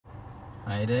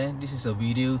Hi there, this is a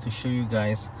video to show you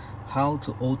guys how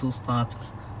to auto start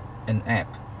an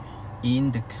app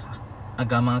in the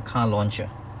Agama car launcher.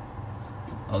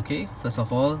 Okay, first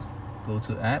of all, go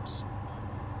to apps.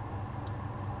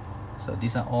 So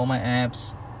these are all my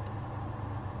apps,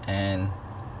 and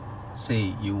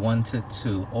say you wanted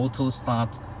to auto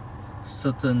start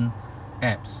certain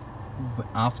apps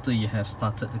after you have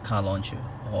started the car launcher,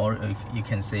 or if you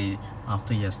can say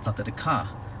after you have started the car.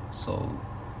 So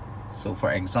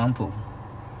for example,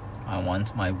 I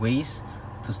want my Waze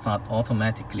to start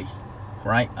automatically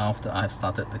right after I've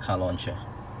started the car launcher.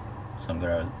 So I'm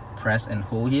gonna press and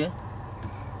hold here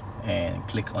and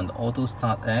click on the auto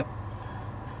start app,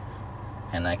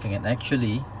 and I can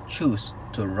actually choose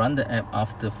to run the app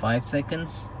after 5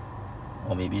 seconds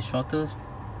or maybe shorter.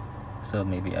 So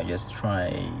maybe I just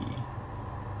try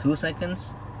 2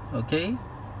 seconds. Okay,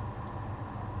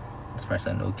 let's press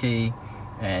on OK,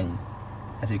 and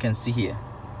as you can see here,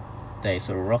 there is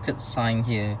a rocket sign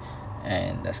here,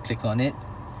 and let's click on it.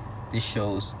 This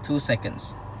shows 2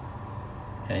 seconds.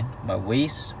 Okay, my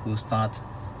Waze will start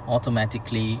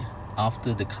automatically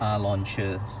after the car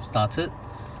launcher started,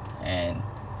 and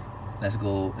let's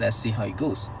see how it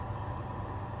goes.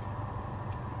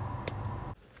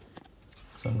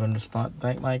 So I'm going to start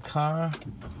back my car,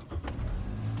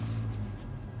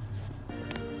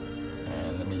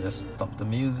 and let me just stop the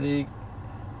music,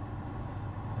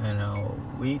 and I'll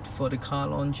wait for the car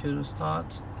launcher to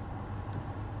start.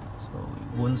 So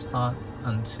it won't start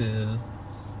until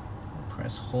I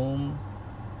press home.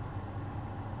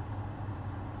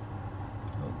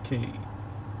 Okay,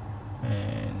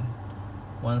 and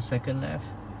 1 second left.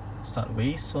 Start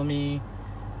Waze for me,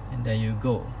 and there you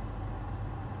go.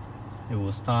 It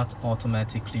will start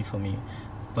automatically for me.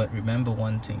 But remember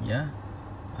one thing, yeah?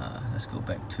 Let's go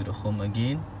back to the home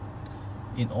again.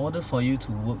 In order for you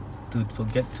to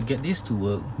get this to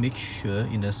work, make sure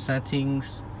in the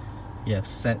settings you have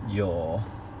set your,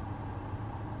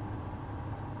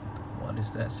 what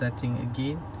is that setting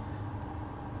again?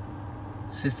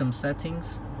 System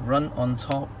settings, run on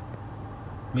top.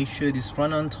 Make sure this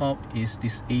run on top is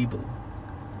disabled.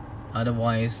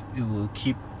 Otherwise it will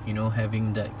keep,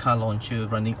 having that car launcher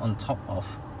running on top of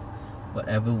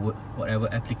whatever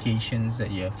applications that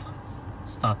you have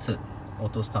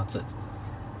auto started.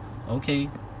 Okay,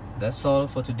 that's all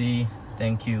for today.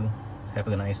 Thank you. Have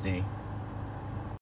a nice day.